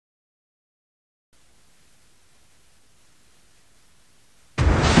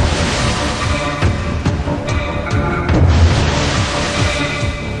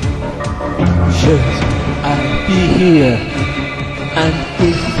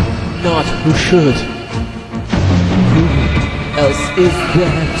not who should. Who else is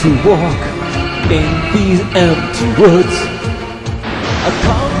there to walk in these empty woods? A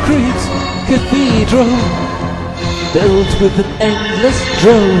concrete cathedral built with an endless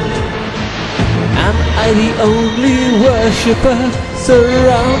drone. Am I the only worshipper,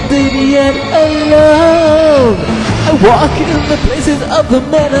 surrounded yet alone? I walk in the places of the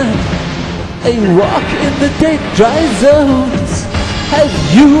Mennen, I walk in the dead, dry zones. Have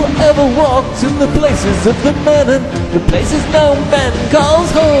you ever walked in the places of the Mennen, the places no man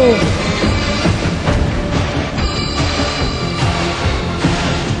calls home?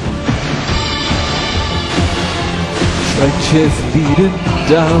 Trenches leading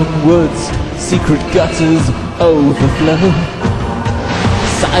downwards, secret gutters overflow.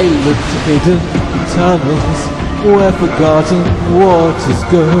 Silent hidden tunnels where forgotten waters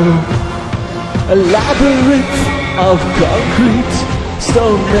go. A labyrinth of concrete,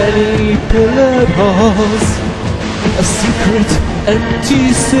 so many pillared halls. A secret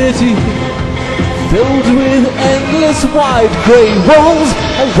empty city filled with endless wide grey walls.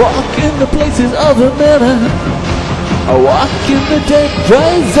 I walk in the places of the Mennen, I walk in the dead,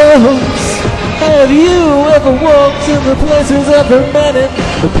 dry zones. Have you ever walked in the places of the Mennen,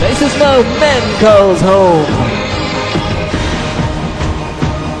 the places no man calls home?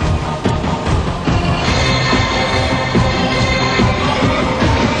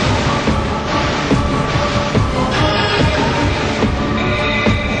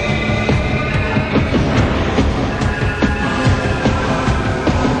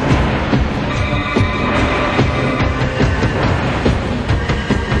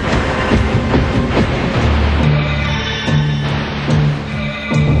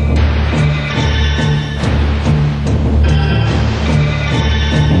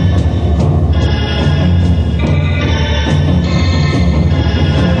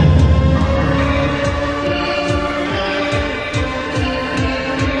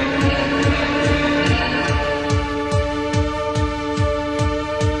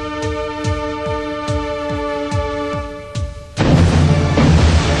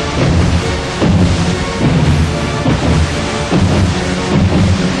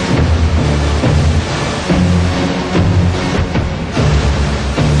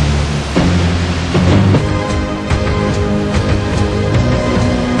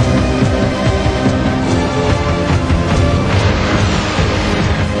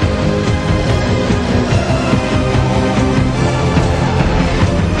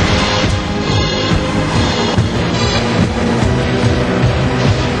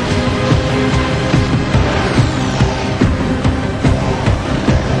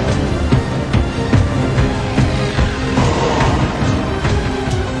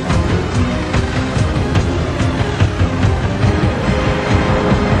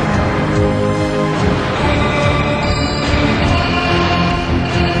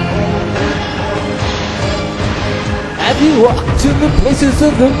 You walked in the places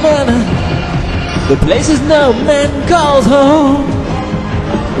of the Mennen, the places no man calls home.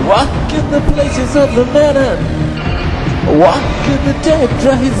 Walk in the places of the Mennen, walk in the dead,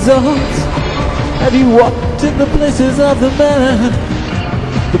 dry zones. Have you walked in the places of the Mennen,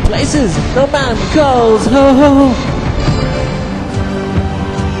 the places no man calls home?